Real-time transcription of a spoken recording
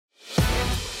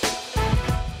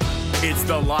It's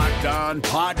the Locked On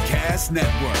Podcast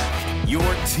Network, your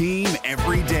team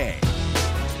every day.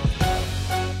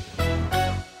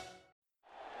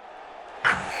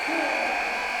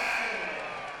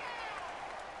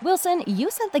 Wilson, you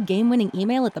sent the game-winning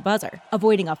email at the buzzer,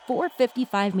 avoiding a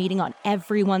 4:55 meeting on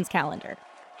everyone's calendar.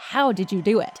 How did you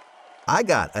do it? I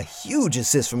got a huge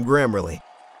assist from Grammarly,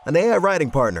 an AI writing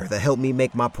partner that helped me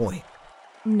make my point.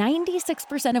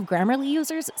 96% of Grammarly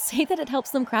users say that it helps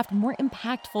them craft more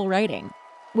impactful writing.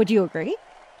 Would you agree?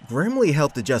 Grammarly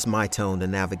helped adjust my tone to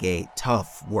navigate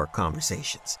tough work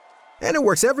conversations. And it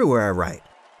works everywhere I write,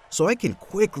 so I can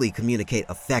quickly communicate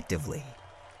effectively.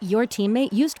 Your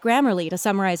teammate used Grammarly to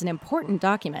summarize an important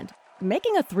document,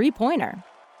 making a 3-pointer.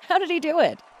 How did he do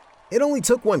it? It only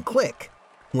took one click.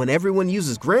 When everyone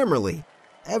uses Grammarly,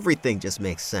 everything just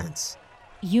makes sense.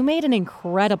 You made an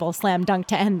incredible slam dunk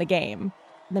to end the game.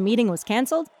 The meeting was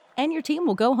canceled, and your team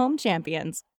will go home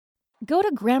champions. Go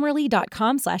to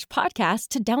Grammarly.com/podcast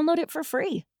to download it for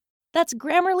free. That's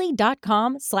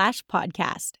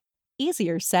Grammarly.com/podcast.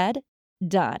 Easier said,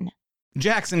 done.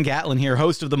 Jackson Gatlin here,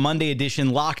 host of the Monday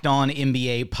edition Locked On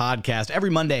NBA podcast. Every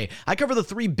Monday, I cover the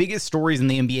 3 biggest stories in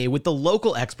the NBA with the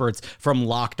local experts from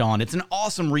Locked On. It's an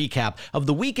awesome recap of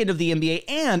the weekend of the NBA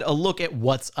and a look at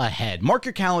what's ahead. Mark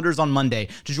your calendars on Monday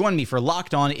to join me for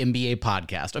Locked On NBA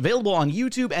podcast, available on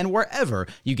YouTube and wherever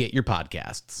you get your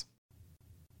podcasts.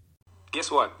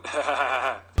 Guess what?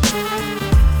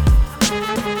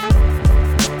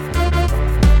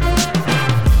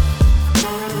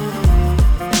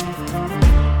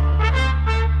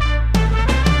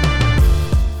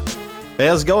 Hey,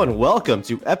 how's it going? Welcome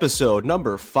to episode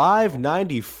number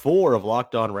 594 of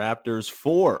Locked On Raptors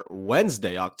for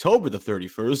Wednesday, October the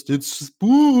 31st. It's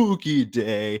spooky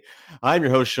day. I'm your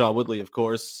host, Sean Woodley, of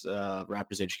course,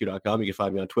 RaptorsHQ.com. You can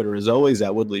find me on Twitter, as always, at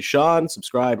WoodleySean.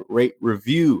 Subscribe, rate,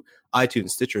 review,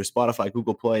 iTunes, Stitcher, Spotify,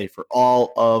 Google Play for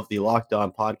all of the Locked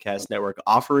On Podcast Network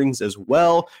offerings as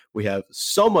well. We have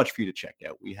so much for you to check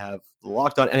out. We have the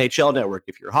Locked On NHL Network.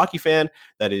 If you're a hockey fan,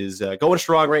 that is going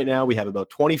strong right now. We have about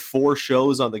 24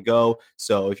 shows on the go.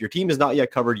 So if your team is not yet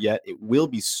covered yet, it will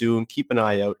be soon. Keep an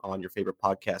eye out on your favorite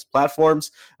podcast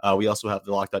platforms. We also have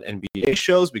the Locked On NBA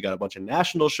shows. We got a bunch of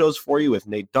national shows for you with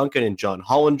Nate Duncan and John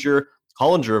Hollinger.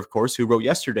 Hollinger, of course, who wrote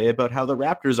yesterday about how the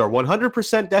Raptors are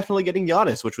 100% definitely getting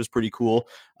Giannis, which was pretty cool.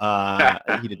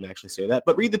 He didn't actually say that,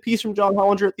 but read the piece from John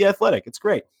Hollinger at The Athletic. It's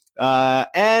great. Yeah,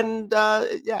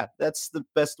 that's the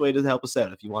best way to help us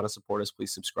out. If you want to support us,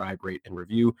 please subscribe, rate, and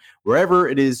review wherever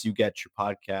it is you get your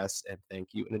podcasts. And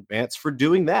thank you in advance for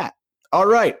doing that. All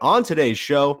right, on today's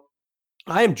show,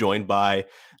 I am joined by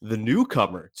the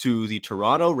newcomer to the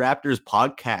Toronto Raptors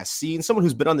podcast scene, someone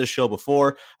who's been on this show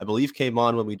before. I believe came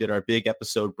on when we did our big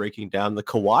episode breaking down the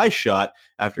Kawhi shot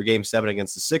after Game 7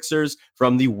 against the Sixers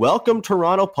from the Welcome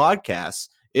Toronto podcast.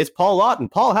 It's Paul Lawton.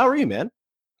 Paul, how are you, man?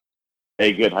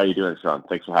 Hey, good. How you doing, Sean?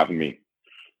 Thanks for having me.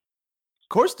 Of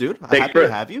course, dude. Happy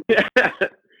to have you.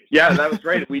 Yeah, that was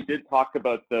right. We did talk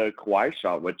about the Kawhi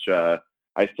shot, which I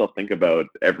still think about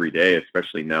every day,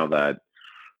 especially now that,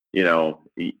 you know,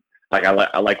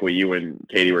 I like what you and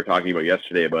Katie were talking about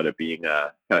yesterday about it being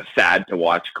kind of sad to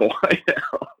watch Kawhi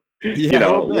now. Yeah, you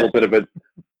know, a little bit of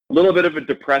a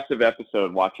depressive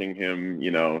episode watching him,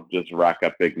 you know, just rack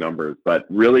up big numbers, but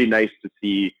really nice to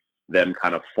see them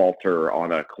kind of falter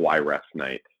on a Kawhi rest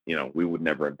night. You know, we would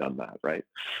never have done that, right?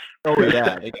 Oh,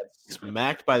 yeah. They got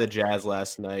smacked by the Jazz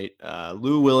last night.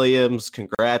 Lou Williams,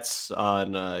 congrats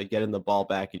on getting the ball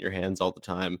back in your hands all the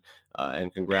time.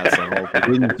 And congrats on all the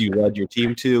wins you led your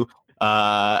team to.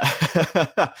 But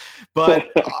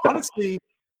honestly,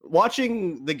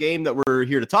 watching the game that we're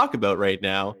here to talk about right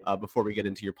now, before we get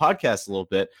into your podcast a little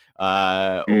bit,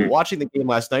 watching the game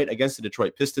last night against the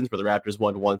Detroit Pistons where the Raptors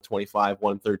won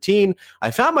 125-113,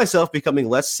 I found myself becoming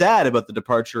less sad about the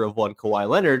departure of one Kawhi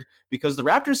Leonard because the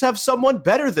Raptors have someone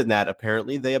better than that,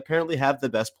 apparently. They apparently have the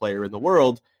best player in the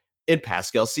world in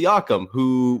Pascal Siakam,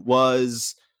 who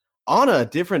was on a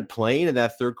different plane in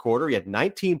that third quarter. He had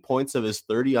 19 points of his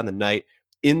 30 on the night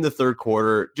in the third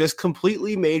quarter, just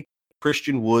completely made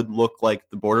Christian Wood look like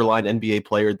the borderline NBA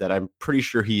player that I'm pretty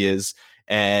sure he is,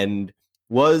 and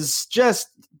was just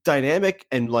dynamic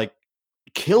and like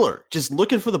killer, just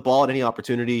looking for the ball at any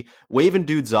opportunity, waving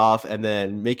dudes off and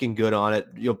then making good on it,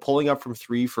 you know, pulling up from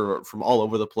three from all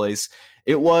over the place.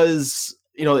 It was,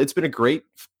 you know, it's been a great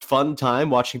fun time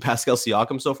watching Pascal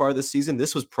Siakam so far this season.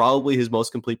 This was probably his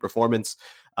most complete performance.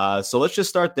 So let's just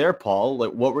start there, Paul.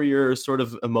 Like, what were your sort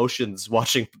of emotions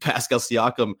watching Pascal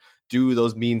Siakam do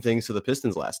those mean things to the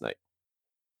Pistons last night?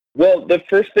 Well, the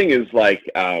first thing is like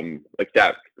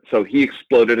that. So he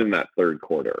exploded in that third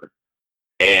quarter,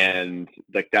 and and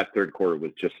like that third quarter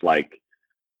was just like,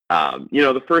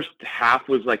 the first half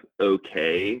was like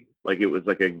okay, like it was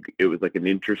like an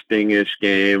interesting-ish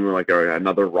game, like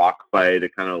another rock fight,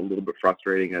 kind of a little bit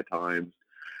frustrating at times.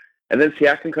 And then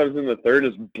Siakam comes in the third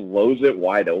and just blows it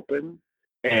wide open.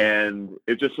 And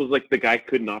it just was like the guy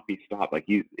could not be stopped. Like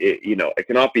it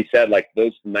cannot be said like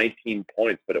those 19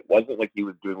 points, but it wasn't like he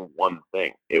was doing one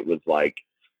thing. It was like,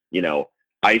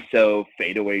 ISO,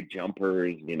 fadeaway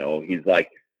jumpers. He's like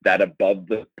that above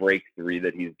the break three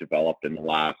that he's developed in the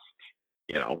last,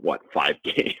 5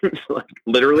 games. Like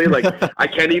literally, like I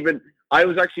can't even. I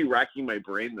was actually racking my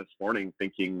brain this morning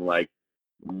thinking like,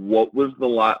 what was the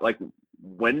lot like?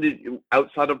 When did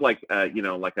outside of like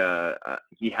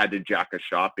he had to jack a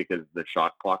shot because the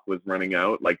shot clock was running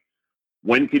out, like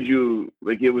when could you,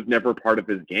 like it was never part of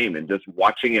his game, and just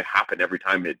watching it happen every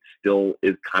time, it still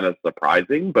is kind of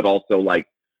surprising, but also like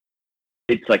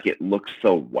it's like it looks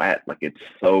so wet, like it's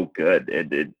so good,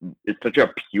 it's such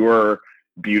a pure,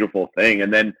 beautiful thing.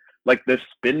 And then like the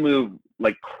spin move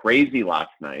like crazy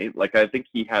last night, like I think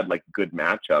he had like good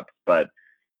matchups, but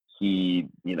he,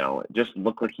 it just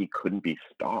looked like he couldn't be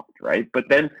stopped, right? But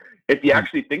then if you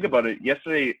actually think about it,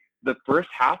 yesterday, the first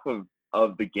half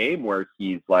of the game where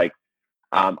he's like,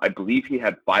 I believe he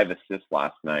had 5 assists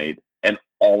last night, and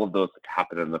all of those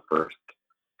happened in the first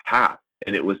half.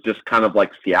 And it was just kind of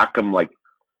like Siakam, like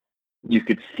you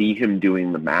could see him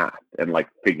doing the math and like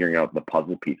figuring out the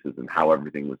puzzle pieces and how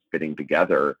everything was fitting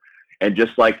together, and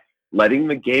just like letting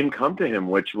the game come to him,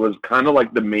 which was kind of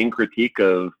like the main critique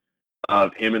of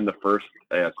him in the first,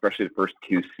 especially the first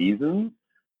 2 seasons,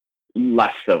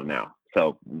 less so now.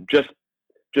 So just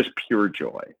pure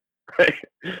joy.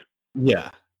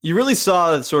 Yeah. You really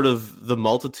saw sort of the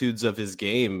multitudes of his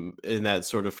game in that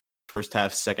sort of first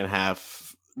half, second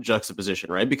half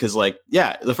juxtaposition, right? Because like,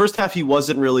 yeah, the first half, he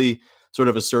wasn't really sort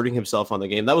of asserting himself on the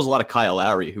game. That was a lot of Kyle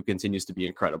Lowry, who continues to be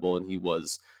incredible. And he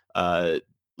was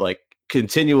like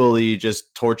continually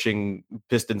just torching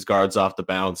Pistons guards off the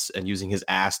bounce and using his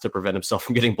ass to prevent himself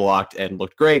from getting blocked, and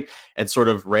looked great and sort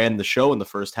of ran the show in the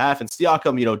first half. And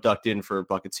Siakam, ducked in for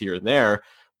buckets here and there,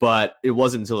 but it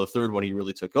wasn't until the third when he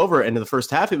really took over. And in the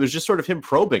first half, it was just sort of him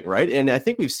probing, right? And I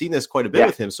think we've seen this quite a bit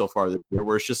with him so far this year,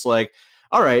 where it's just like,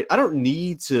 all right, I don't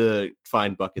need to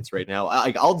find buckets right now.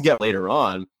 I'll get later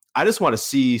on. I just want to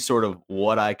see sort of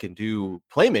what I can do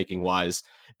playmaking wise.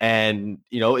 And,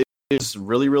 it's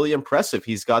really, really impressive.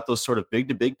 He's got those sort of big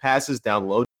to big passes down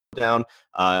low down.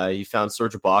 He found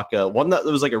Serge Ibaka, one that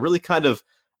was like a really kind of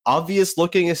obvious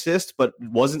looking assist, but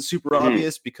wasn't super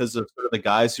obvious because of sort of the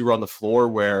guys who were on the floor,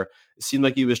 where it seemed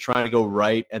like he was trying to go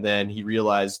right, and then he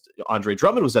realized Andre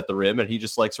Drummond was at the rim, and he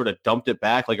just like sort of dumped it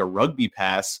back like a rugby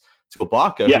pass to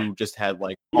Ibaka, who just had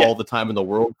like all the time in the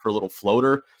world for a little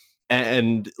floater.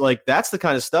 And like, that's the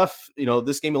kind of stuff,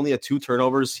 this game only had 2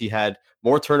 turnovers. He had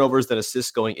more turnovers than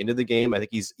assists going into the game. I think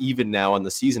he's even now on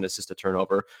the season assist to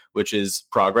turnover, which is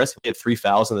progress. He had 3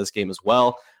 fouls in this game as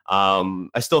well.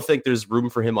 I still think there's room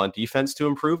for him on defense to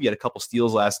improve. He had a couple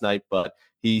steals last night, but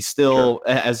he still,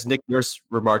 as Nick Nurse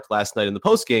remarked last night in the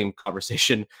post-game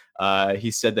conversation,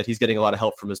 he said that he's getting a lot of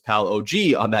help from his pal OG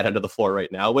on that end of the floor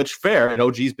right now, which fair. And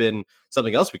OG's been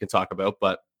something else we can talk about,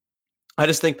 but I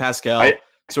just think Pascal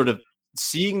sort of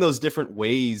seeing those different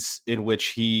ways in which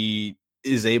he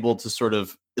is able to sort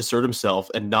of assert himself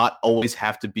and not always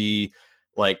have to be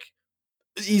like,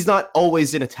 he's not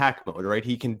always in attack mode, right?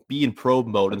 He can be in probe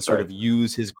mode and sort of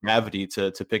use his gravity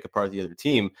to pick apart the other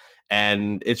team.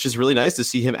 And it's just really nice to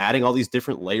see him adding all these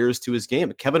different layers to his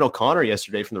game. Kevin O'Connor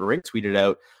yesterday from The Ring tweeted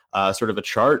out sort of a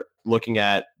chart looking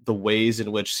at the ways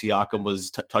in which Siakam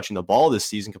was touching the ball this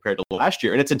season compared to last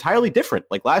year. And it's entirely different.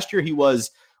 Like last year, he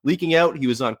was leaking out, he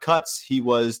was on cuts, he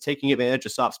was taking advantage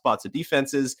of soft spots of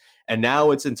defenses, and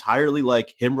now it's entirely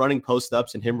like him running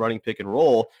post-ups and him running pick and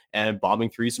roll and bombing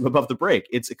threes from above the break.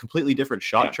 It's a completely different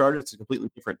shot chart, it's a completely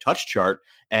different touch chart,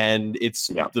 and it's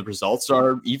the results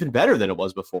are even better than it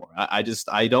was before. I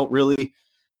don't really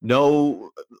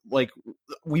know, like,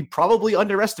 we probably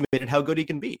underestimated how good he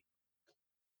can be.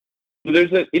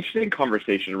 There's an interesting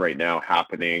conversation right now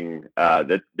happening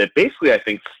that basically I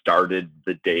think started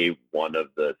the day one of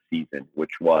the season,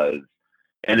 which was,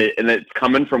 and it's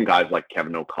coming from guys like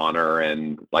Kevin O'Connor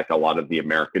and like a lot of the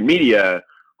American media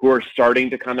who are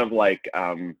starting to kind of like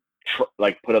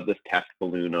put up this test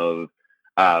balloon of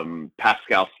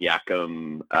Pascal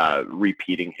Siakam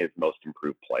repeating his most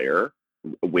improved player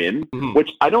win,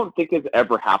 which I don't think has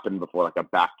ever happened before, like a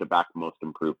back-to-back most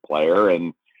improved player.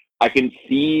 And I can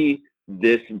see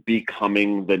this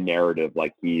becoming the narrative.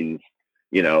 Like he's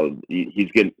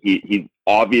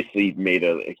obviously made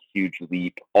a huge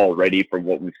leap already from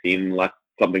what we've seen, unless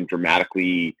something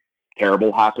dramatically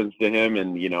terrible happens to him,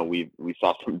 and we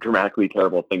saw some dramatically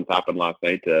terrible things happen last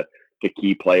night to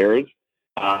key players.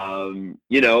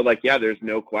 There's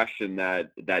no question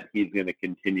that he's going to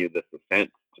continue this ascent.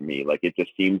 To me, like, it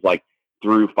just seems like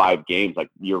through 5 games, like,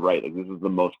 you're right, like, this is the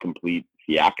most complete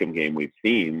Siakam game we've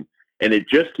seen, and it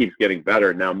just keeps getting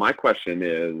better. Now, my question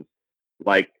is,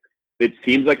 like, it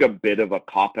seems like a bit of a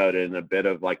cop-out and a bit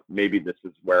of, like, maybe this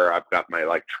is where I've got my,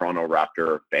 like, Toronto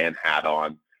Raptor fan hat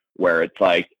on, where it's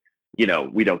like,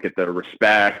 we don't get the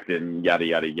respect and yada,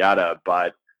 yada, yada.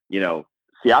 But,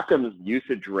 Siakam's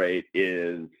usage rate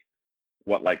is,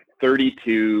 like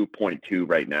 32.2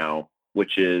 right now,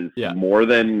 which is more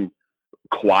than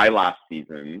Kawhi last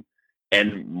season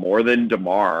and more than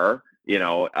DeMar.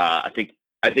 I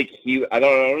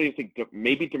don't even think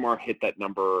maybe DeMar hit that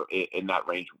number in that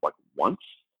range like once.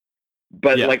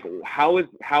 But like, how is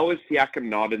Siakam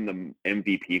not in the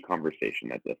MVP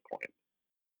conversation at this point?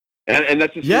 And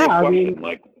that's just a question. I mean,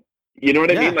 like, you know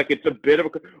what I mean? Like, it's a bit of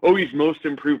he's most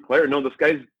improved player. No, this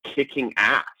guy's kicking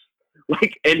ass.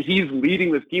 Like, and he's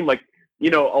leading this team. Like, a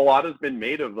lot has been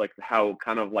made of, like, how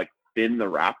kind of, like, thin the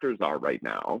Raptors are right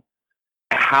now.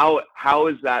 How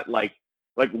is that, like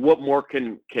what more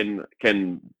can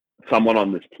someone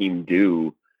on this team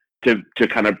do to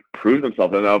kind of prove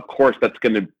themselves? And of course, that's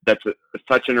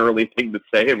such an early thing to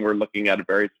say, and we're looking at a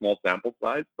very small sample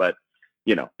size. But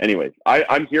anyways,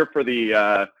 I'm here for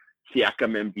the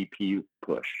Siakam MVP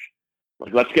push.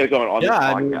 Like, let's get it going on this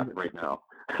podcast right now.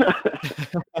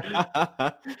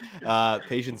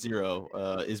 Patient zero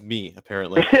is me,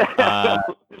 apparently.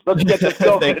 Let's get this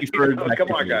going. Thank you for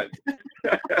come on, guys.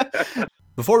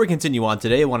 Before we continue on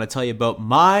today, I want to tell you about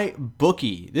my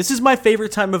bookie. This is my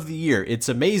favorite time of the year. It's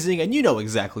amazing, and you know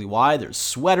exactly why. There's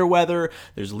sweater weather,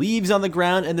 there's leaves on the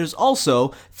ground, and there's also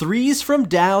threes from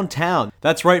downtown.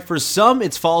 That's right, for some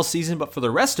it's fall season, but for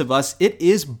the rest of us, it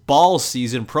is ball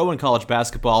season. Pro and college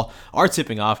basketball are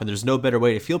tipping off, and there's no better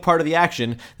way to feel part of the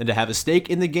action than to have a stake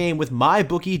in the game with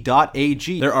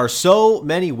mybookie.ag. There are so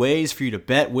many ways for you to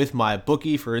bet with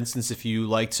mybookie. For instance, if you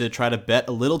like to try to bet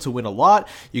a little to win a lot,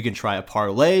 you can try a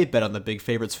parlay, bet on the big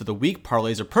favorites for the week.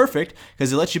 Parlays are perfect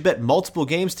because they let you bet multiple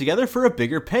games together for a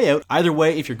bigger payout. Either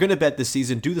way, if you're going to bet this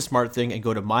season, do the smart thing and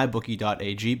go to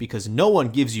mybookie.ag because no one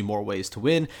gives you more ways to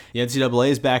win. The NCAA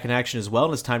is back in action as well,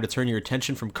 and it's time to turn your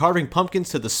attention from carving pumpkins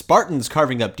to the Spartans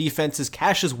carving up defenses.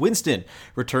 Cassius Winston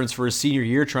returns for his senior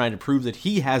year, trying to prove that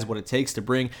he has what it takes to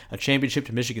bring a championship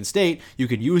to Michigan State. You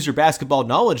can use your basketball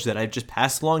knowledge that I've just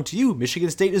passed along to you. Michigan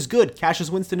State is good.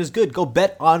 Cassius Winston is good. Go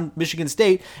bet on Michigan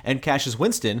State and Cassius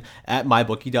Winston at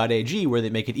mybookie.ag, where they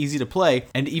make it easy to play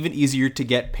and even easier to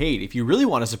get paid. If you really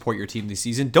want to support your team this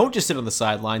season, don't just sit on the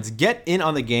sidelines. Get in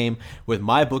on the game with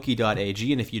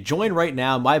mybookie.ag, and if you join right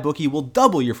now, MyBookie will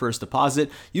double your first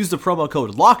deposit. Use the promo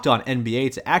code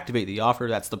LOCKEDONNBA to activate the offer.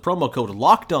 That's the promo code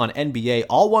LOCKEDONNBA,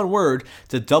 all one word,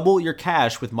 to double your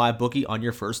cash with MyBookie on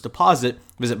your first deposit.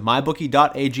 Visit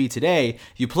mybookie.ag today.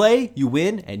 You play, you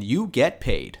win, and you get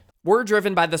paid. We're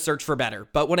driven by the search for better,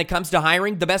 but when it comes to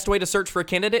hiring, the best way to search for a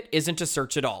candidate isn't to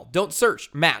search at all. Don't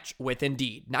search, match with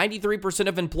Indeed. 93%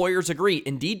 of employers agree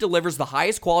Indeed delivers the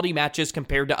highest quality matches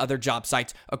compared to other job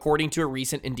sites, according to a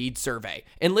recent Indeed survey.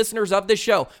 And listeners of this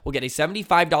show will get a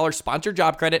 $75 sponsored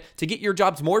job credit to get your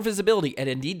jobs more visibility at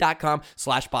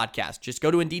Indeed.com/podcast. Just go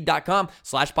to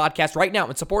Indeed.com/podcast right now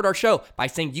and support our show by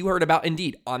saying you heard about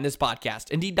Indeed on this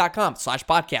podcast.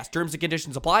 Indeed.com/podcast. Terms and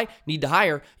conditions apply. Need to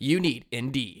hire? You need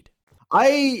Indeed.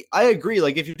 I agree.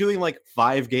 Like, if you're doing like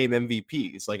 5-game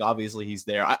MVPs, like, obviously he's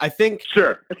there. I think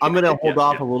I'm gonna hold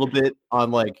off a little bit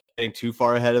on like getting too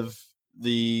far ahead of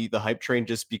the hype train,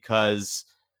 just because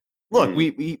look,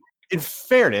 we in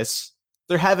fairness,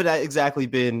 there haven't exactly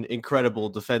been incredible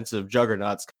defensive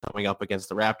juggernauts coming up against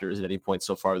the Raptors at any point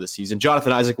so far this season.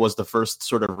 Jonathan Isaac was the first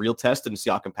sort of real test, and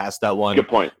Siakam passed that one. Good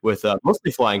point. With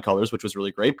mostly flying colors, which was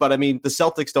really great. But I mean, the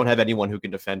Celtics don't have anyone who can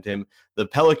defend him. The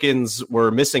Pelicans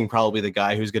were missing probably the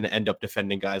guy who's going to end up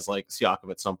defending guys like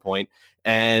Siakam at some point.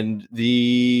 And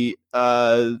the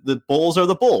Bulls are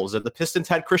the Bulls, and the Pistons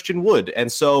had Christian Wood.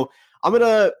 And so I'm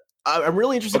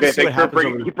really interested to see what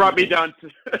happens. He brought me down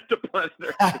to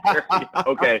pleasure.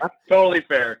 Okay, totally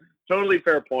fair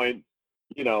point.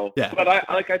 But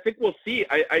I think we'll see.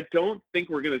 I don't think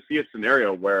we're going to see a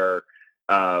scenario where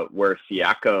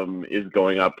Siakam is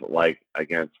going up like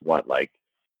against Giannis.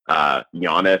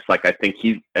 Like, I think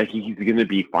he's going to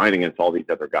be fine against all these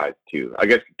other guys too. I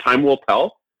guess time will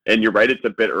tell. And you're right, it's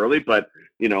a bit early, but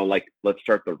let's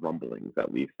start the rumblings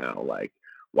at least now. Like,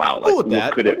 wow, like,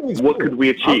 what could we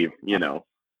achieve? No,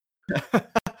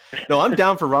 I'm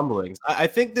down for rumblings. I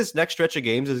think this next stretch of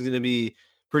games is going to be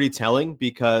pretty telling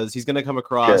because he's going to come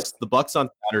across the Bucks on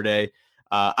Saturday.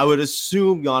 I would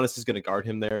assume Giannis is going to guard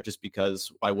him there just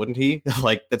because why wouldn't he?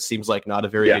 Like, that seems like not a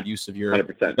very good use of your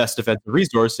 100%. best defensive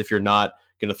resource if you're not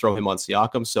going to throw him on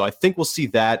Siakam. So I think we'll see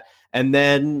that. And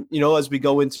then, as we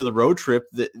go into the road trip,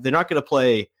 they're not going to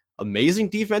play amazing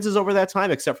defenses over that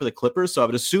time, except for the Clippers. So I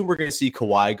would assume we're going to see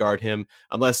Kawhi guard him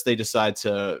unless they decide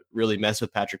to really mess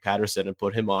with Patrick Patterson and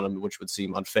put him on him, which would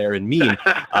seem unfair and mean.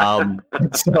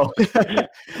 So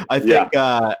I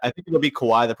think it'll be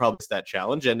Kawhi that probably is that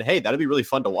challenge. And hey, that'll be really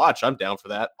fun to watch. I'm down for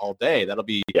that all day. That'll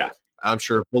be, I'm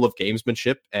sure, full of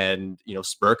gamesmanship and,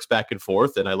 spurts back and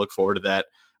forth. And I look forward to that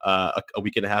a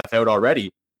week and a half out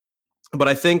already. But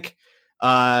I think,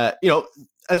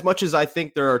 as much as I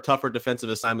think there are tougher defensive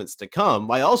assignments to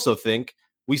come, I also think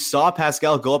we saw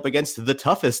Pascal go up against the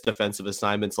toughest defensive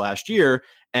assignments last year.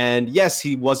 And yes,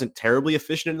 he wasn't terribly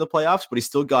efficient in the playoffs, but he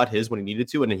still got his when he needed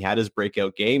to, and he had his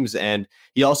breakout games. And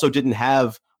he also didn't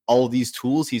have all of these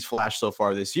tools he's flashed so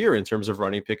far this year in terms of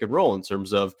running pick and roll, in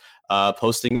terms of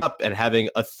posting up and having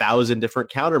 1,000 different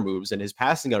counter moves, and his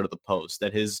passing out of the post,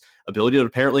 and his ability to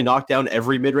apparently knock down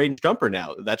every mid-range jumper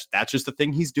now. That's just the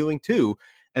thing he's doing too.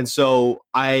 And so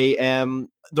the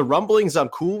Rumblings I'm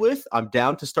cool with. I'm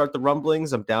down to start the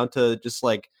Rumblings. I'm down to just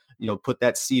put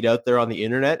that seed out there on the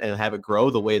internet and have it grow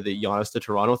the way the Giannis to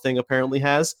Toronto thing apparently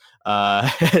has.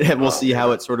 And we'll see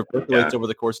how it sort of percolates over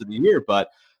the course of the year.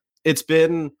 But it's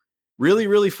been really,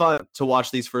 really fun to watch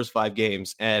these first 5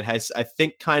 games, and has, I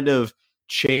think, kind of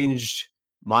changed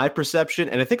my perception,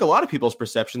 and I think a lot of people's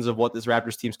perceptions of what this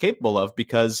Raptors team's capable of,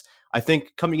 because I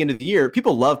think coming into the year,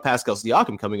 people love Pascal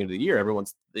Siakam coming into the year.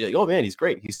 Everyone's like, oh man, he's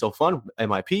great. He's still fun.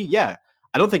 MIP. Yeah.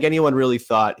 I don't think anyone really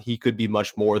thought he could be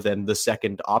much more than the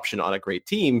second option on a great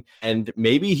team. And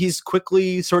maybe he's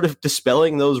quickly sort of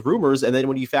dispelling those rumors. And then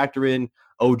when you factor in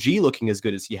OG looking as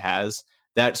good as he has,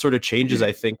 that sort of changes,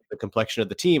 I think, the complexion of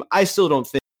the team. I still don't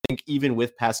think even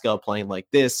with Pascal playing like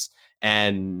this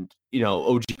and,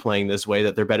 OG playing this way,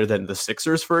 that they're better than the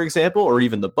Sixers, for example, or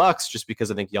even the Bucks, just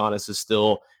because I think Giannis is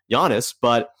still Giannis.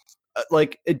 But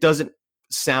it doesn't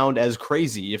sound as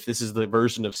crazy if this is the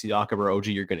version of Siakam or OG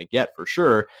you're going to get for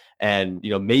sure. And,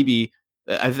 maybe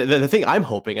the thing I'm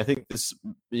hoping, I think this,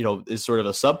 is sort of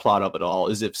a subplot of it all,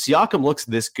 is if Siakam looks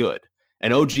this good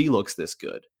and OG looks this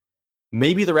good,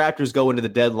 maybe the Raptors go into the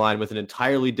deadline with an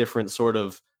entirely different sort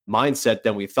of mindset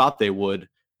than we thought they would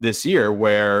this year,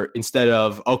 where instead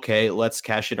of, okay, let's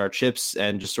cash in our chips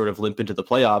and just sort of limp into the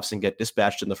playoffs and get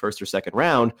dispatched in the first or second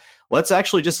round, let's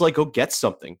actually just go get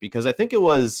something. Because I think it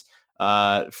was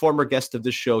former guest of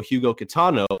this show, Hugo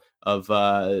Catano of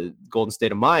Golden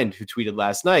State of Mind, who tweeted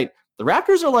last night, the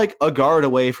Raptors are a guard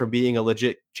away from being a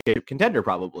legit contender,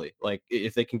 probably.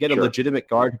 If they can get a legitimate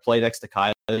guard to play next to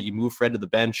Kyle, you move Fred to the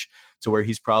bench to where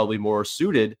he's probably more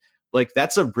suited.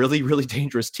 That's a really, really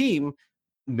dangerous team.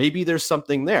 Maybe there's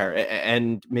something there,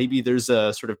 and maybe there's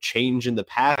a sort of change in the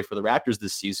path for the Raptors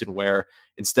this season, where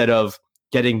instead of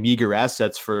getting meager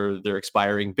assets for their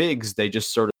expiring bigs, they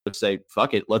just sort of say,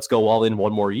 fuck it, let's go all in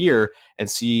one more year and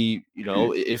see,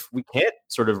 if we can't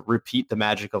sort of repeat the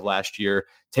magic of last year,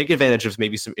 take advantage of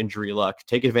maybe some injury luck,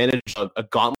 take advantage of a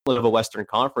gauntlet of a Western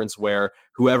Conference where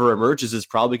whoever emerges is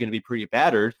probably going to be pretty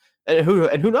battered, and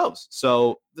who knows.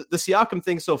 So the Siakam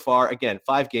thing so far, again,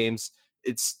 5 games,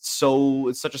 it's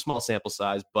such a small sample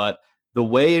size, but the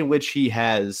way in which he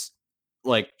has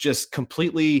just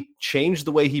completely changed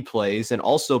the way he plays and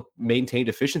also maintained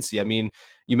efficiency. I mean,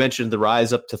 you mentioned the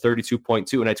rise up to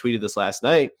 32.2, and I tweeted this last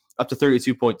night, up to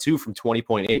 32.2 from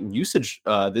 20.8 in usage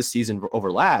this season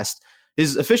over last.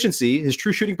 His efficiency, his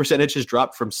true shooting percentage has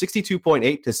dropped from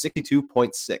 62.8 to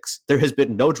 62.6. There has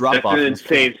been no drop off. That's an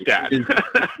insane stat.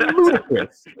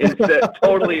 It's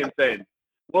totally insane.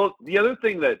 Well, the other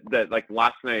thing that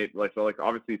last night,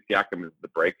 obviously Siakam is the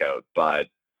breakout, but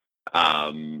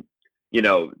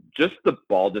just the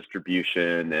ball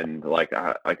distribution and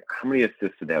how many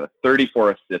assists did they have?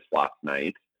 34 assists last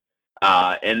night,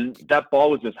 and that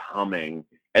ball was just humming.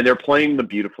 And they're playing the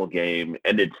beautiful game,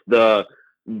 and it's the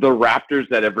Raptors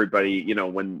that everybody,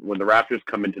 when the Raptors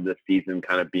come into this season,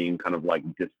 kind of being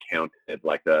discounted,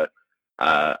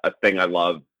 a thing I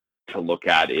love to look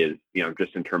at is,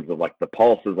 just in terms of the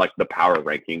pulses, the power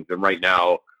rankings. And right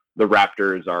now the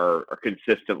Raptors are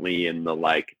consistently in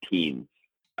the teens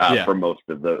for most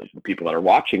of the people that are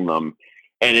watching them.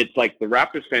 And it's the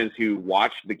Raptors fans who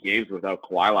watched the games without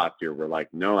Kawhi last year were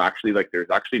no, actually, there's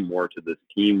actually more to this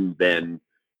team than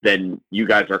you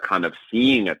guys are kind of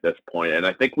seeing at this point. And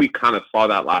I think we kind of saw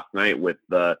that last night with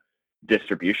the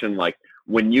distribution.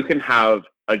 When you can have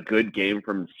a good game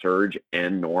from Serge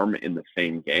and Norm in the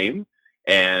same game,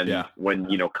 and when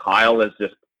Kyle is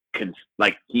just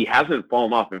he hasn't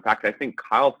fallen off. In fact, I think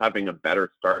Kyle's having a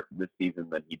better start this season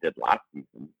than he did last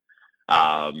season.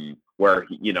 Where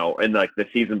in like the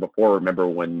season before, remember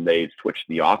when they switched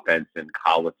the offense and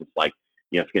Kyle was just like,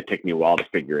 it's going to take me a while to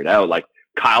figure it out. Like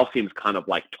Kyle seems kind of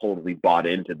like totally bought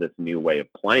into this new way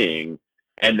of playing,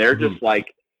 and they're just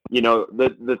like,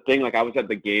 the thing. Like I was at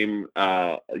the game,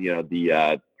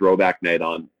 the throwback night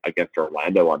against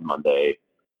Orlando on Monday.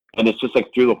 And it's just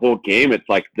like through the whole game, it's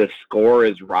like the score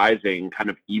is rising, kind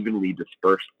of evenly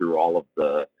dispersed through all of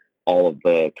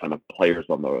the kind of players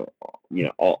on the,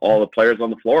 all the players on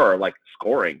the floor are like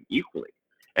scoring equally.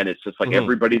 And it's just like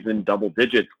everybody's in double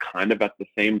digits kind of at the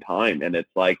same time. And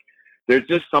it's like, there's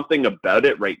just something about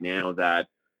it right now that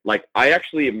like, I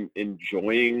actually am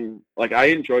enjoying, like I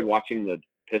enjoyed watching the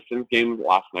Pistons game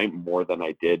last night more than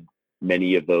I did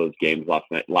many of those games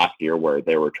last year where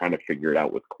they were trying to figure it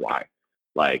out with Kawhi.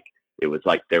 Like it was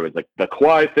like there was like the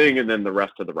Kawhi thing and then the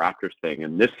rest of the Raptors thing.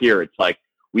 And this year it's like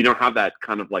we don't have that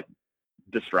kind of like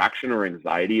distraction or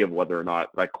anxiety of whether or not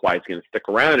like Kawhi's going to stick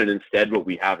around. And instead what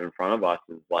we have in front of us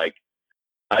is like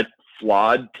a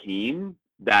flawed team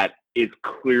that is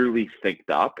clearly synced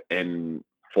up and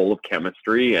full of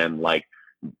chemistry and like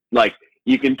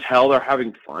you can tell they're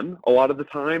having fun a lot of the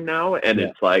time now. And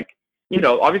it's like,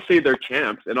 obviously they're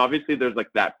champs and obviously there's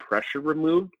like that pressure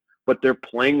removed, but they're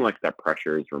playing like that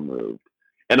pressure is removed.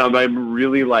 And I'm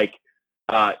really like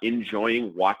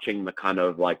enjoying watching the kind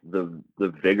of like the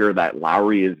vigor that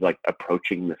Lowry is like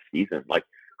approaching the season. Like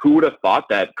who would have thought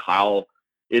that Kyle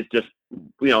is just,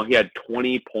 he had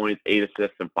 20 points, 8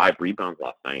 assists and 5 rebounds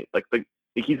last night. Like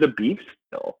he's a beast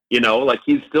still, like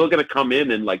he's still going to come in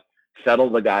and like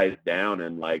settle the guys down.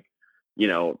 And like,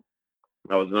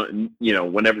 I was,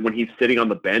 when he's sitting on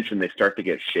the bench and they start to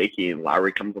get shaky and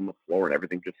Lowry comes on the floor and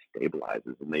everything just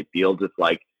stabilizes and they feel just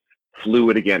like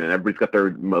fluid again and everybody's got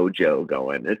their mojo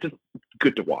going. It's just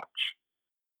good to watch.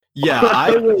 Yeah,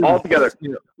 I was all together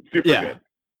super good.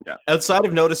 Yeah. Outside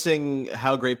of noticing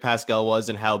how great Pascal was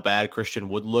and how bad Christian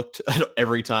Wood looked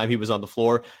every time he was on the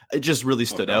floor, it just really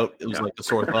stood out. It was like a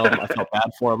sore thumb. I felt bad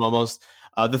for him almost.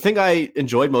 The thing I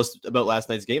enjoyed most about last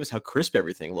night's game is how crisp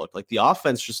everything looked. Like the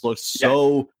offense just looked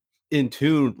so in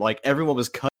tune. Like everyone was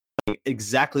cutting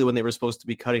exactly when they were supposed to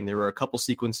be cutting. There were a couple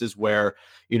sequences where,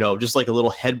 just like a little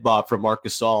head bob from Marc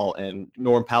Gasol and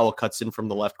Norm Powell cuts in from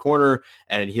the left corner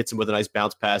and he hits him with a nice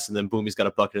bounce pass and then boom, he's got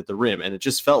a bucket at the rim. And it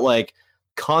just felt like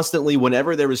constantly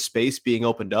whenever there was space being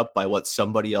opened up by what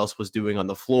somebody else was doing on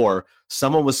the floor,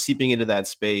 someone was seeping into that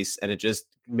space and it just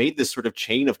made this sort of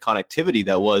chain of connectivity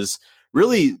that was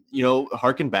really,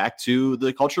 harken back to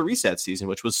the Culture Reset season,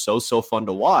 which was so fun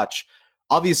to watch.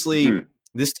 Obviously,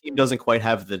 this team doesn't quite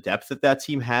have the depth that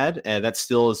team had, and that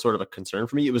still is sort of a concern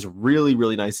for me. It was really,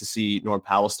 really nice to see Norm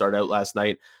Powell start out last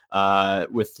night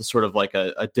with sort of like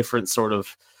a different sort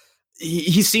of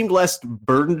he seemed less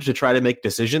burdened to try to make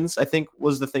decisions, I think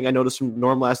was the thing I noticed from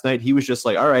Norm last night. He was just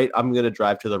like, all right, I'm going to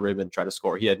drive to the rim and try to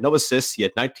score. He had no assists. He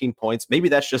had 19 points. Maybe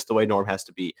that's just the way Norm has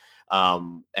to be.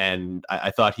 And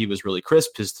I thought he was really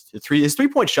crisp. His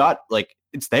 3-point shot, like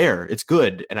it's there, it's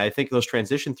good. And I think those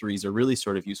transition threes are really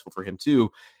sort of useful for him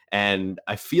too. And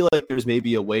I feel like there's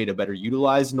maybe a way to better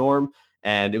utilize Norm.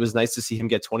 And it was nice to see him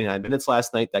get 29 minutes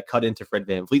last night. That cut into Fred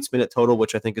VanVleet's minute total,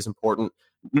 which I think is important.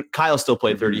 Kyle still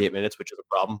played 38 minutes, which is a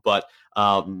problem. But,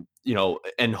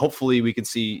 and hopefully we can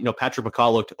see, Patrick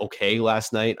McCaw looked okay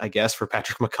last night, I guess, for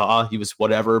Patrick McCaw. He was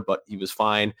whatever, but he was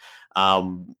fine.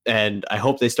 And I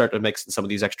hope they start to mix in some of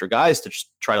these extra guys to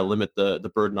just try to limit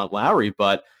the burden on Lowry.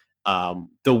 But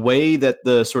the way that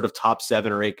the sort of top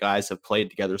 7 or 8 guys have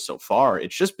played together so far,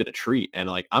 it's just been a treat. And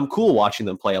like, I'm cool watching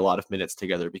them play a lot of minutes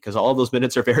together because all of those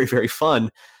minutes are very, very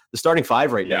fun. The starting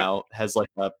 5 right now has like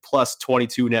a plus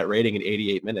 22 net rating in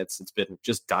 88 minutes. It's been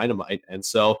just dynamite. And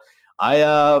so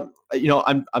I'm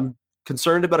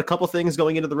concerned about a couple things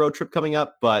going into the road trip coming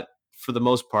up, but for the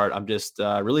most part, I'm just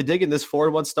really digging this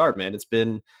 4-1 start, man. It's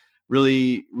been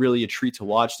really, really a treat to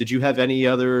watch. Did you have any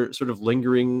other sort of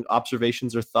lingering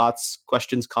observations or thoughts,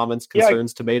 questions, comments,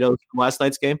 concerns, tomatoes from last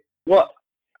night's game? Well,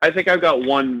 I think I've got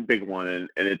one big one, and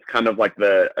it's kind of like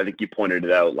I think you pointed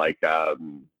it out, like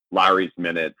Lowry's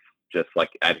minutes, just like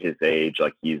at his age,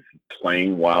 like he's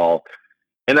playing well.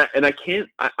 And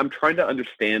I'm trying to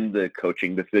understand the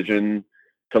coaching decision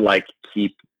to like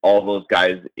keep all those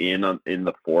guys in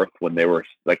the fourth when they were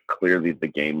like clearly the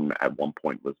game at one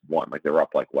point was won. Like they were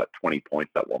up like 20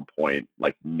 points at one point,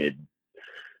 like mid,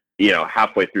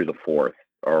 halfway through the fourth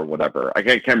or whatever. I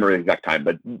can't remember the exact time,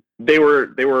 but they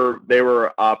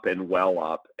were up and well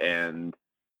up, and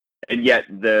yet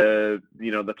the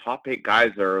top 8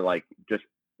 guys are like just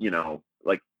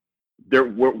like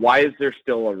why is there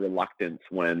still a reluctance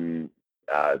when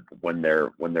they're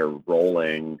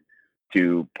rolling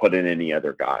to put in any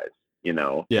other guys?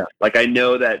 Yeah. Like, I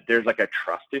know that there's like a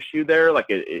trust issue there. Like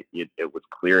it was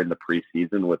clear in the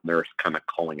preseason with Nurse kind of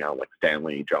calling out like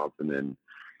Stanley Johnson and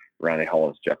Randy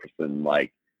Hollis Jefferson,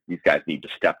 like these guys need to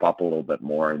step up a little bit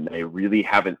more, and they really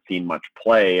haven't seen much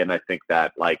play. And I think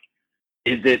that, like,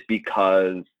 is it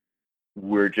because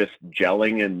we're just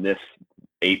gelling in this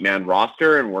 8-man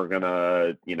roster and we're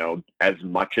gonna, as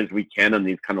much as we can in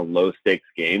these kind of low stakes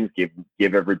games, give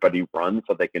everybody runs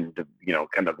so they can,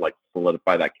 kind of like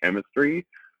solidify that chemistry,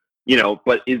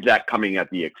 but is that coming at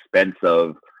the expense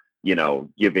of,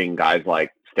 giving guys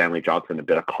like Stanley Johnson a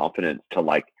bit of confidence to,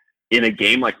 like, in a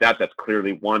game like that, that's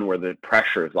clearly one where the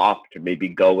pressure is off, to maybe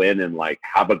go in and like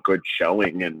have a good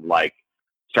showing and like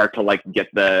start to like get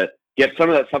some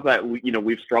of that stuff that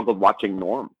we've struggled watching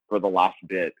Norm for the last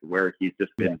bit, where he's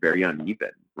just been very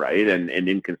uneven, right, and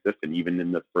inconsistent even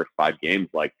in the first 5 games.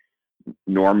 Like,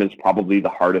 Norm is probably the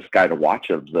hardest guy to watch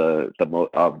of the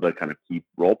kind of key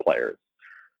role players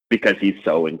because he's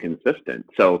so inconsistent.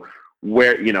 So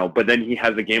but then he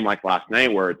has a game like last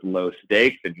night where it's low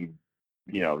stakes and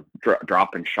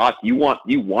dropping shots. You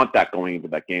want that going into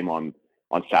that game on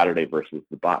Saturday versus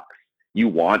the Bucks. You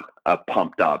want a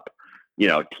pumped up,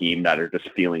 team that are just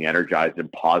feeling energized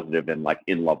and positive and like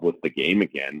in love with the game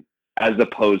again, as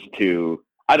opposed to,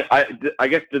 I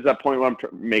guess, does that point what does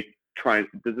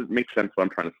it make sense what I'm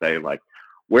trying to say? Like,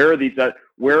 where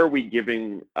are we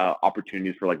giving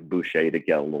opportunities for like Boucher to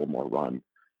get a little more run,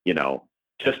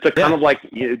 just to kind of like,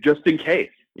 just in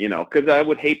case, because I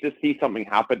would hate to see something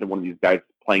happen to one of these guys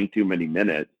playing too many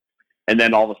minutes, and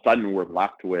then all of a sudden we're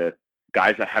left with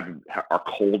guys that are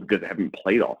cold because they haven't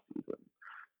played all season.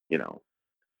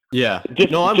 Yeah.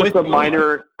 I'm just a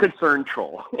minor concern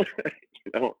troll.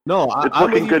 No, it's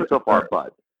looking good so far,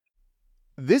 bud.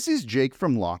 This is Jake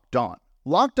from Locked On.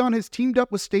 Locked On has teamed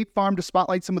up with State Farm to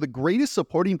spotlight some of the greatest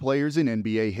supporting players in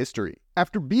NBA history.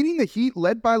 After beating the Heat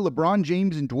led by LeBron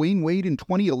James and Dwayne Wade in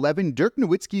 2011, Dirk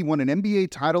Nowitzki won an NBA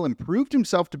title and proved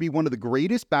himself to be one of the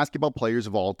greatest basketball players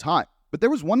of all time. But there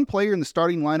was one player in the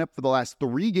starting lineup for the last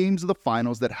 3 games of the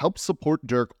finals that helped support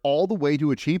Dirk all the way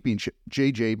to a championship,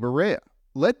 JJ Barea.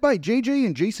 Led by JJ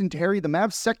and Jason Terry, the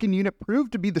Mavs' second unit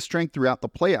proved to be the strength throughout the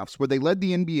playoffs, where they led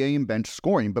the NBA in bench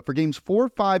scoring. But for games 4,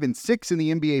 5, and 6 in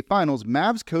the NBA Finals,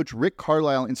 Mavs coach Rick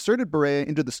Carlisle inserted Barea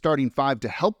into the starting 5 to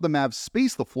help the Mavs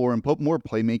space the floor and put more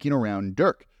playmaking around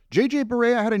Dirk. JJ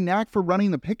Barea had a knack for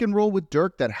running the pick and roll with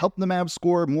Dirk that helped the Mavs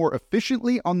score more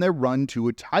efficiently on their run to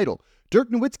a title. Dirk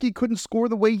Nowitzki couldn't score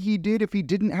the way he did if he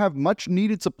didn't have much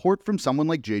needed support from someone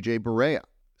like JJ Barea.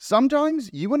 Sometimes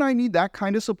you and I need that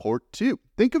kind of support too.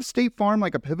 Think of State Farm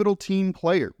like a pivotal team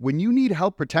player. When you need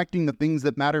help protecting the things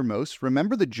that matter most,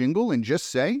 remember the jingle and just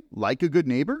say, like a good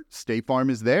neighbor, State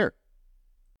Farm is there.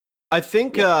 I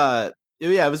think, it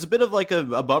was a bit of like a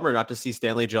bummer not to see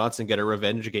Stanley Johnson get a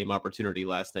revenge game opportunity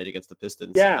last night against the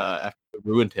Pistons. After it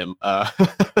ruined him.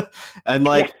 And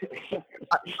like,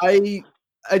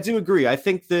 I do agree. I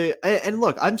think and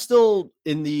look, I'm still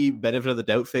in the benefit of the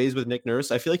doubt phase with Nick Nurse.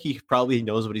 I feel like he probably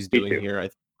knows what he's doing here. I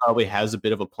think he probably has a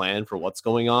bit of a plan for what's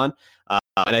going on.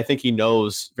 And I think he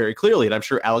knows very clearly. And I'm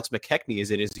sure Alex McKechnie is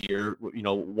in his ear,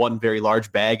 one very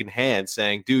large bag in hand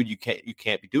saying, dude, you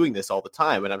can't be doing this all the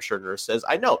time. And I'm sure Nurse says,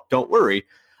 I know, don't worry.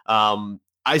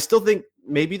 I still think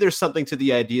maybe there's something to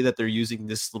the idea that they're using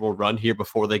this little run here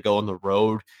before they go on the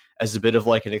road as a bit of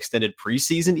like an extended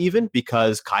preseason, even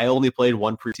because Kyle only played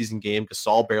 1 preseason game.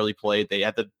 Gasol barely played. They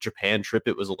had the Japan trip.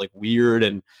 It was like weird.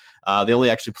 And they only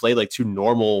actually played like 2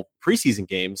 normal preseason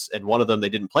games. And one of them, they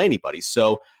didn't play anybody.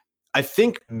 So I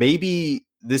think maybe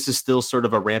this is still sort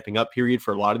of a ramping up period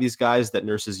for a lot of these guys that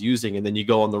Nurse is using. And then you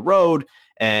go on the road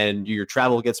and your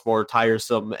travel gets more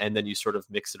tiresome. And then you sort of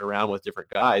mix it around with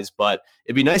different guys. But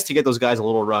it'd be nice to get those guys a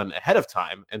little run ahead of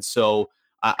time. And so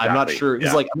I'm not sure.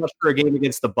 I'm not sure a game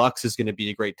against the Bucks is going to be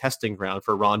a great testing ground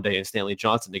for Rondé and Stanley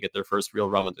Johnson to get their first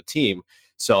real run on the team.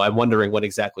 So I'm wondering when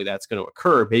exactly that's going to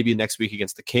occur. Maybe next week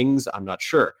against the Kings. I'm not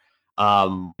sure.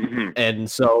 And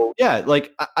so,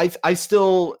 like I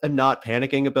still am not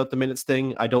panicking about the minutes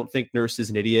thing. I don't think Nurse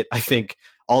is an idiot. I think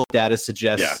all data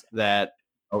suggests that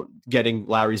getting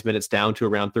Lowry's minutes down to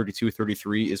around 32,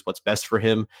 33 is what's best for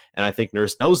him. And I think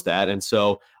Nurse knows that. And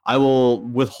so I will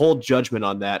withhold judgment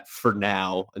on that for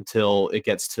now until it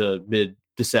gets to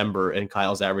mid-December and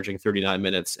Kyle's averaging 39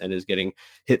 minutes and is getting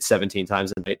hit 17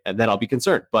 times a night. And then I'll be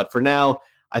concerned. But for now,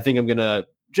 I think I'm going to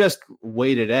just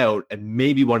wait it out. And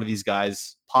maybe one of these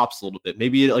guys pops a little bit.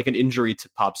 Maybe like an injury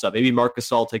pops up. Maybe Marc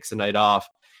Gasol takes a night off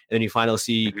then you finally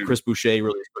see Chris Boucher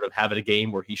really sort of have a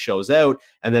game where he shows out,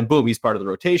 and then boom, he's part of the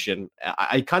rotation.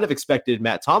 I kind of expected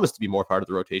Matt Thomas to be more part of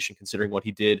the rotation, considering what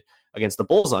he did against the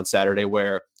Bulls on Saturday,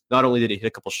 where not only did he hit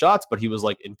a couple shots, but he was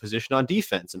like in position on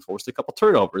defense and forced a couple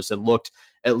turnovers and looked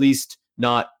at least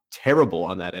not terrible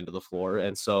on that end of the floor.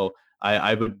 And so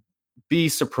I would be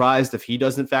surprised if he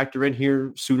doesn't factor in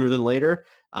here sooner than later.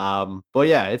 But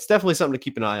yeah, it's definitely something to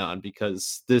keep an eye on,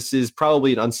 because this is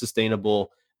probably an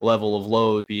unsustainable level of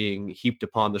load being heaped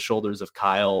upon the shoulders of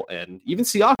Kyle and even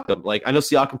Siakam. Like, I know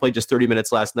Siakam played just 30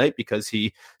 minutes last night because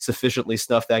he sufficiently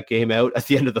snuffed that game out at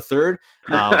the end of the third.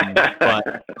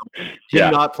 But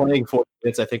him not playing 40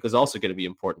 minutes, I think, is also going to be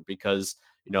important, because,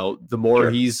 you know, the more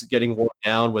he's getting worn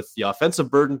down with the offensive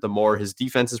burden, the more his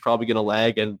defense is probably going to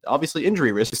lag. And obviously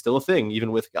injury risk is still a thing,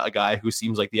 even with a guy who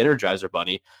seems like the Energizer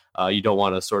Bunny. You don't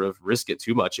want to sort of risk it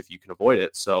too much if you can avoid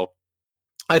it. So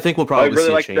I think we'll probably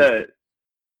see a change.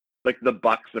 The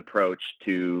Bucks approach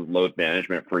to load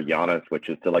management for Giannis, which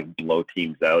is to like blow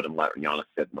teams out and let Giannis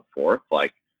sit in the fourth.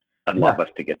 Like, I'd love us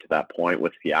to get to that point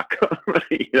with Siakam.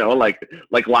 You know, like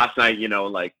last night, you know,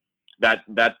 like that's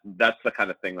the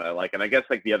kind of thing that I like. And I guess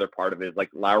like the other part of it is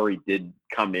like Lowry did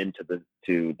come into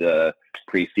the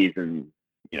preseason,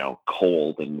 you know,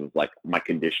 cold, and was like, my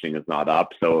conditioning is not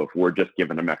up. So if we're just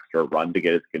giving him extra run to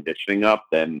get his conditioning up,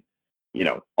 then, you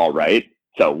know, all right.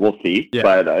 So we'll see. Yeah.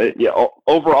 But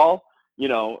overall, you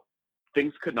know,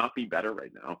 things could not be better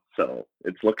right now. So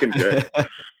it's looking good.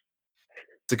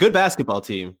 It's a good basketball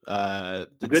team.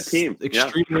 It's a good team.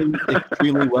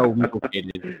 Extremely well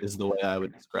lubricated is the way I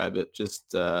would describe it.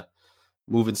 Just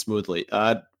moving smoothly.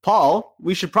 Paul,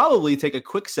 we should probably take a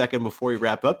quick second before we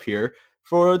wrap up here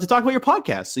to talk about your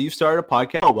podcast. So you've started a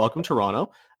podcast called Welcome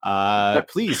Toronto.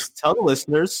 Please tell the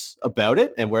listeners about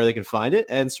it and where they can find it,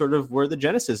 and sort of where the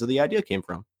genesis of the idea came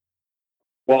from.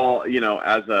 Well, you know,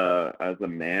 as a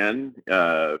man,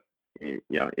 you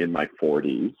know, in my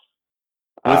 40s,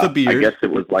 with a beard, I guess it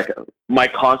was like my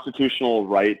constitutional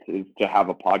right is to have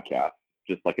a podcast,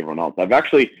 just like everyone else. I've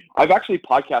actually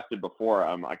podcasted before.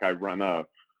 Like, I run a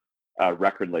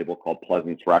record label called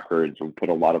Pleasance Records. We put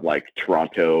a lot of like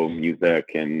Toronto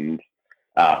music and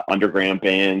underground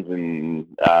bands and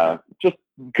just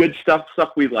good stuff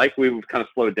we like. We've kind of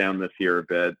slowed down this year a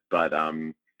bit, but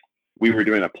we were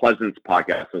doing a Pleasance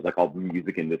podcast. It was like all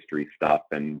music industry stuff.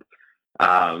 And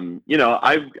you know,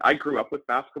 I grew up with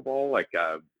basketball. Like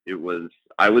I was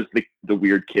the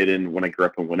weird kid when I grew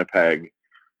up in Winnipeg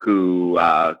who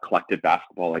collected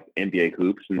basketball, like NBA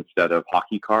hoops instead of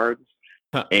hockey cards.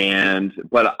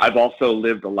 But I've also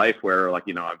lived a life where, like,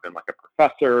 you know, I've been like a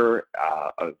professor,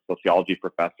 a sociology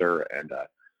professor, and a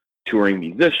touring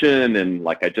musician, and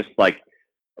like I just like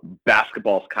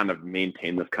basketball's kind of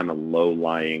maintained this kind of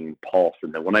low-lying pulse.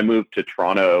 And then when I moved to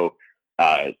Toronto,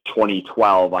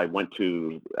 2012, I went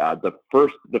to the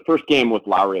first game with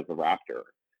Lowry as a Raptor,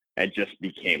 and just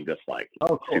became just like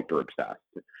super obsessed.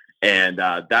 And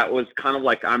that was kind of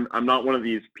like, I'm not one of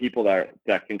these people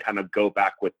that can kind of go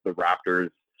back with the Raptors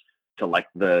to like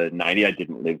the 90s. I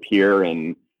didn't live here,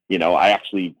 and you know, I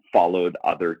actually followed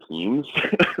other teams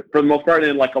for the most part.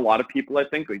 And like a lot of people, I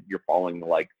think you're following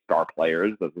like star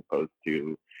players as opposed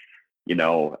to, you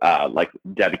know, like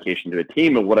dedication to a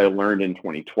team. And what I learned in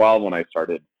 2012 when I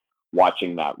started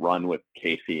watching that run with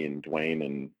Casey and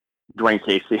Dwayne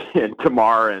Casey and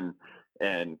Tamar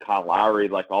and Kyle Lowry,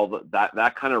 like all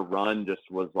that kind of run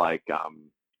just was like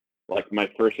my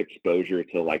first exposure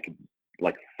to like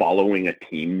following a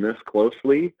team this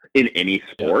closely in any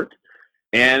sport.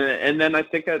 And then I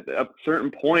think at a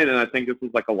certain point, and I think this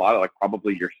is like a lot of like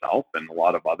probably yourself and a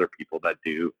lot of other people that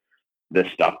do this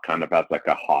stuff kind of as like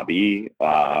a hobby,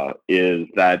 is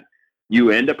that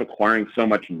you end up acquiring so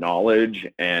much knowledge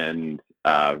and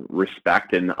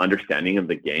respect and understanding of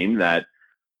the game that,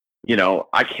 you know,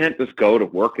 I can't just go to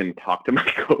work and talk to my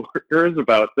coworkers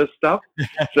about this stuff.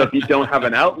 So if you don't have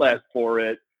an outlet for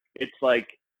it, it's like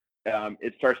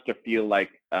it starts to feel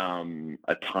like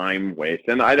a time waste.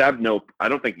 And I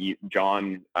don't think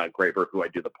John Graber, who I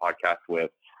do the podcast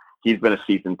with, he's been a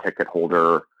season ticket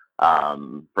holder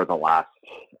for the last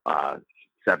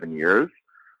 7 years.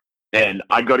 And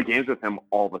I go to games with him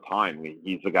all the time.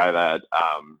 He's the guy that,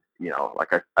 you know,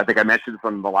 like I think I mentioned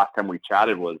from the last time we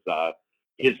chatted was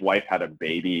his wife had a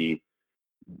baby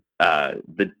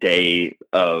the day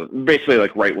of, basically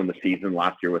like right when the season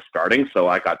last year was starting. So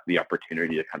I got the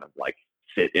opportunity to kind of like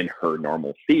sit in her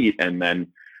normal seat. And then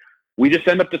we just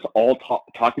end up just all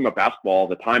talking about basketball all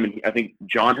the time. And I think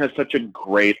John has such a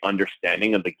great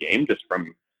understanding of the game just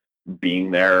from being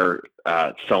there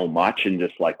so much and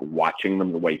just like watching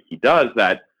them the way he does,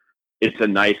 that it's a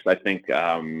nice, I think,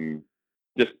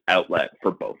 just outlet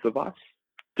for both of us,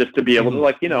 just to be able to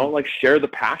like, you know, like share the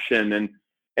passion.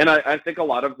 And I think a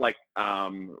lot of like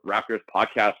Raptors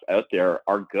podcasts out there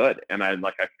are good. And I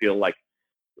feel like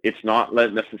it's not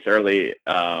necessarily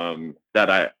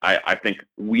that I think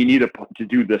we need to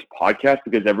do this podcast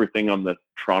because everything on the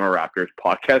Toronto Raptors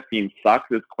podcast team sucks.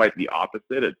 It's quite the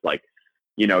opposite. It's like,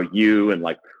 you know, you and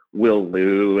like Will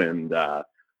Liu and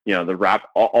you know,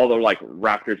 all the like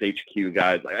Raptors HQ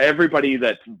guys, like everybody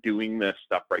that's doing this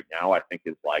stuff right now, I think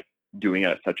is like doing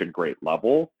it at such a great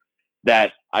level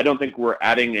that I don't think we're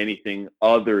adding anything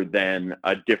other than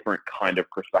a different kind of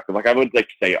perspective. Like I would like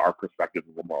say our perspective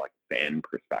is a little more like fan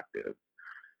perspective,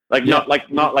 like not like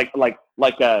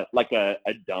a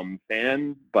dumb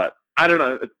fan, but I don't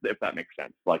know if that makes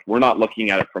sense. Like we're not looking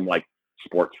at it from like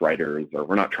sports writers, or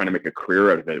we're not trying to make a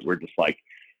career out of it. We're just like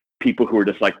people who are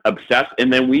just like obsessed,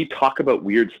 and then we talk about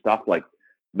weird stuff like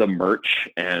the merch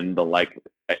and the like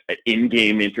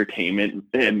in-game entertainment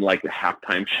and like the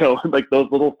halftime show, like those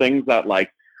little things that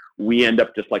like we end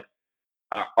up just like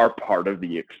are part of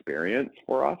the experience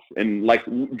for us. And like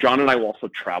John and I will also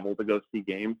travel to go see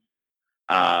games,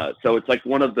 so it's like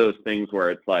one of those things where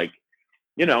it's like,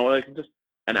 you know, like just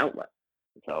an outlet.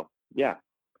 So yeah,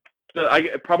 so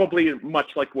I probably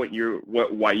much like why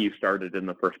you started in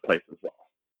the first place as well.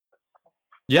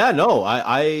 Yeah, no,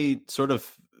 I sort of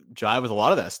jive with a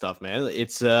lot of that stuff, man.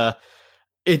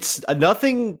 It's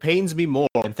nothing pains me more.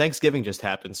 And Thanksgiving just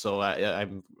happened, so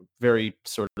I'm very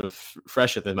sort of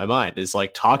fresh in my mind. Is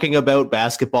like talking about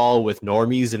basketball with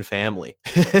normies and family.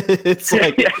 It's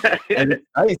like,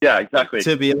 yeah, exactly.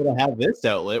 To be able to have this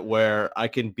outlet where I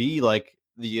can be like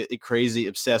the crazy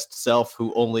obsessed self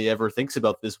who only ever thinks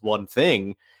about this one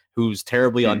thing, who's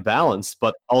terribly unbalanced,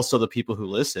 but also the people who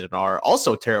listen are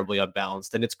also terribly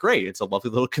unbalanced. And it's great. It's a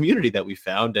lovely little community that we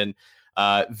found, and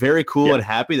very cool and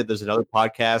happy that there's another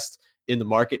podcast in the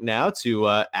market now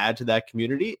to add to that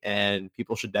community, and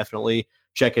people should definitely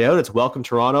check it out. It's Welcome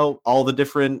Toronto. All the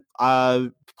different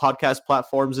podcast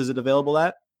platforms is it available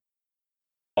at?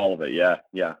 All of it. Yeah,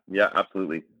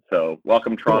 absolutely. So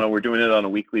Welcome Toronto. We're doing it on a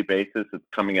weekly basis. It's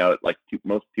coming out like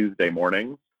most Tuesday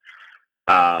mornings.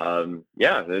 And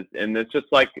it's just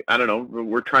like, I don't know,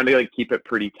 we're trying to like keep it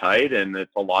pretty tight, and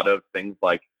it's a lot of things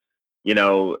like, you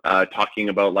know, talking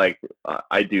about like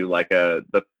I do like the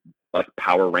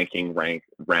power ranking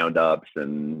roundups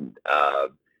and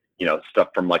you know, stuff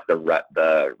from like the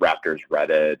Raptors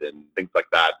Reddit and things like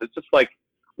that. It's just like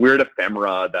weird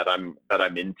ephemera that I'm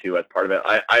into as part of it.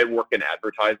 I work in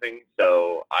advertising,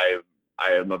 so I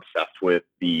am obsessed with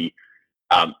the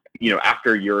you know,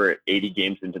 after you're 80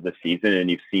 games into the season and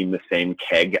you've seen the same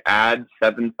keg ad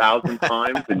 7,000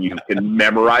 times and you can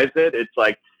memorize it, it's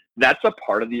like that's a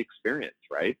part of the experience,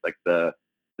 right? Like the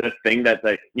thing that,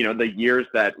 like, you know, the years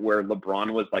that where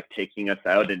LeBron was like taking us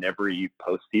out in every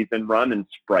postseason run and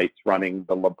Sprite's running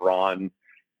the LeBron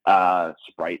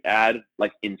Sprite ad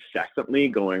like incessantly,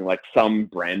 going like some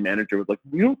brand manager was like,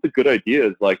 you know what the good idea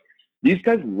is, like these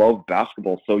guys love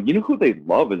basketball, so you know who they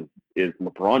love is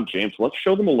LeBron James. Let's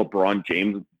show them a LeBron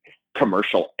James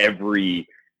commercial every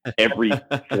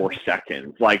 4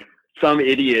 seconds. Like some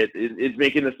idiot is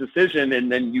making this decision,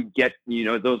 and then you get, you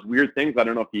know, those weird things. I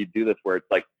don't know if you do this where it's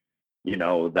like, you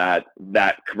know, that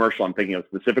commercial I'm thinking of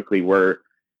specifically where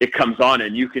it comes on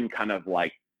and you can kind of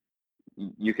like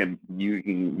you can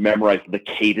memorize the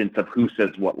cadence of who says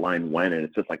what line when, and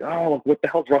it's just like, oh, what the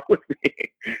hell's wrong with me?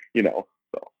 You know,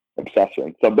 so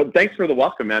obsession. So, but thanks for the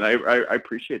welcome, man. I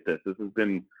appreciate this. This has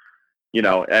been, you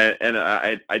know, and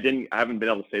I haven't been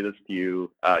able to say this to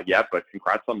you yet, but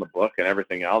congrats on the book and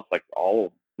everything else. Like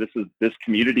this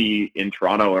community in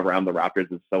Toronto around the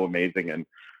Raptors is so amazing, and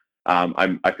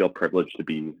I feel privileged to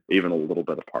be even a little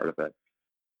bit a part of it.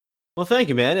 Well, thank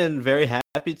you, man, and very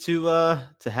happy to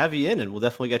have you in, and we'll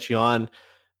definitely get you on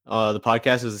the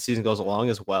podcast as the season goes along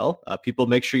as well. People,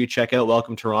 make sure you check out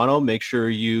Welcome Toronto. Make sure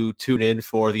you tune in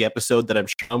for the episode that I'm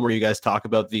showing where you guys talk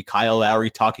about the Kyle Lowry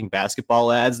talking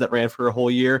basketball ads that ran for a whole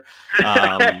year.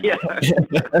 Yeah,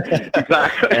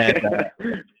 exactly.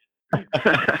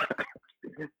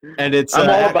 And it's I'm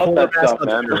all about that stuff,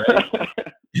 man. Twitter,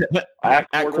 right? at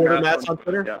Quartermats on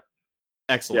Twitter. Yeah.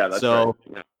 Excellent. Yeah, that's so right.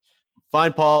 Yeah.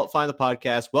 Find Paul, find the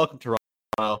podcast, Welcome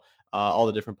Toronto, all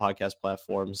the different podcast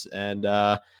platforms. And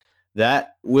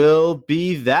that will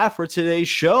be that for today's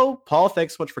show. Paul,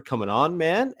 thanks so much for coming on,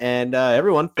 man. And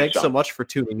everyone, thanks so much for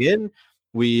tuning in.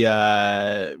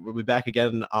 We'll be back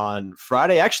again on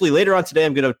Friday. Actually, later on today,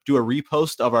 I'm going to do a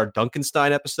repost of our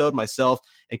Duncanstein episode, myself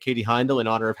and Katie Heindel, in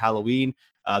honor of Halloween.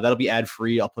 That'll be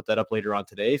ad-free. I'll put that up later on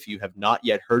today. If you have not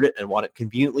yet heard it and want it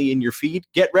conveniently in your feed,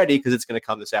 get ready because it's going to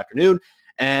come this afternoon.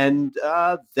 And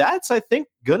that's, I think,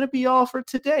 going to be all for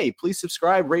today. Please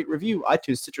subscribe, rate, review,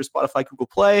 iTunes, Stitcher, Spotify, Google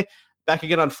Play. Back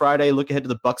again on Friday. Look ahead to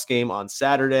the Bucks game on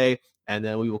Saturday. And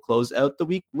then we will close out the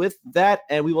week with that.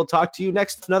 And we will talk to you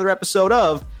next another episode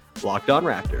of Locked On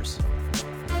Raptors.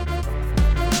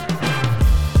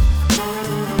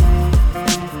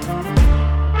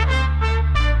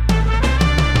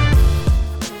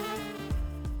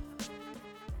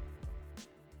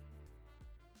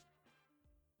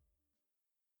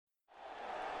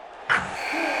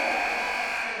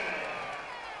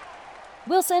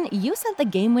 Wilson, you sent the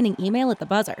game-winning email at the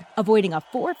buzzer, avoiding a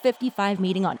 4:55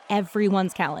 meeting on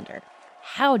everyone's calendar.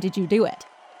 How did you do it?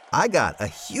 I got a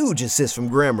huge assist from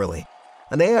Grammarly,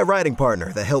 an AI writing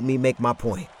partner that helped me make my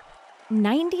point.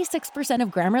 96% of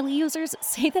Grammarly users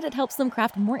say that it helps them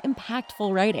craft more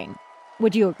impactful writing.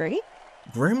 Would you agree?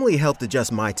 Grammarly helped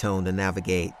adjust my tone to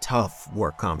navigate tough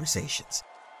work conversations.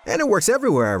 And it works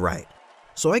everywhere I write,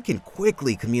 so I can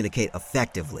quickly communicate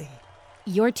effectively.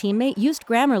 Your teammate used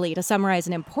Grammarly to summarize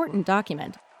an important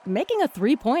document, making a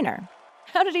 3-pointer.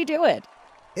 How did he do it?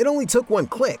 It only took one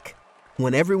click.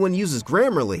 When everyone uses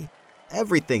Grammarly,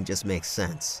 everything just makes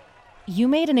sense. You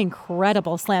made an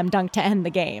incredible slam dunk to end the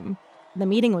game. The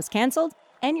meeting was canceled,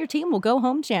 and your team will go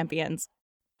home champions.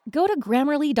 Go to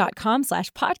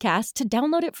Grammarly.com/podcast to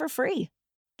download it for free.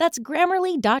 That's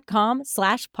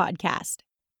Grammarly.com/podcast.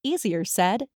 Easier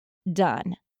said,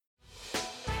 done.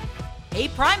 Hey,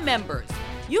 Prime members,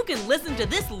 you can listen to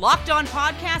this Locked On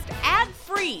podcast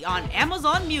ad-free on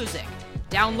Amazon Music.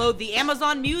 Download the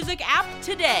Amazon Music app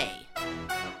today.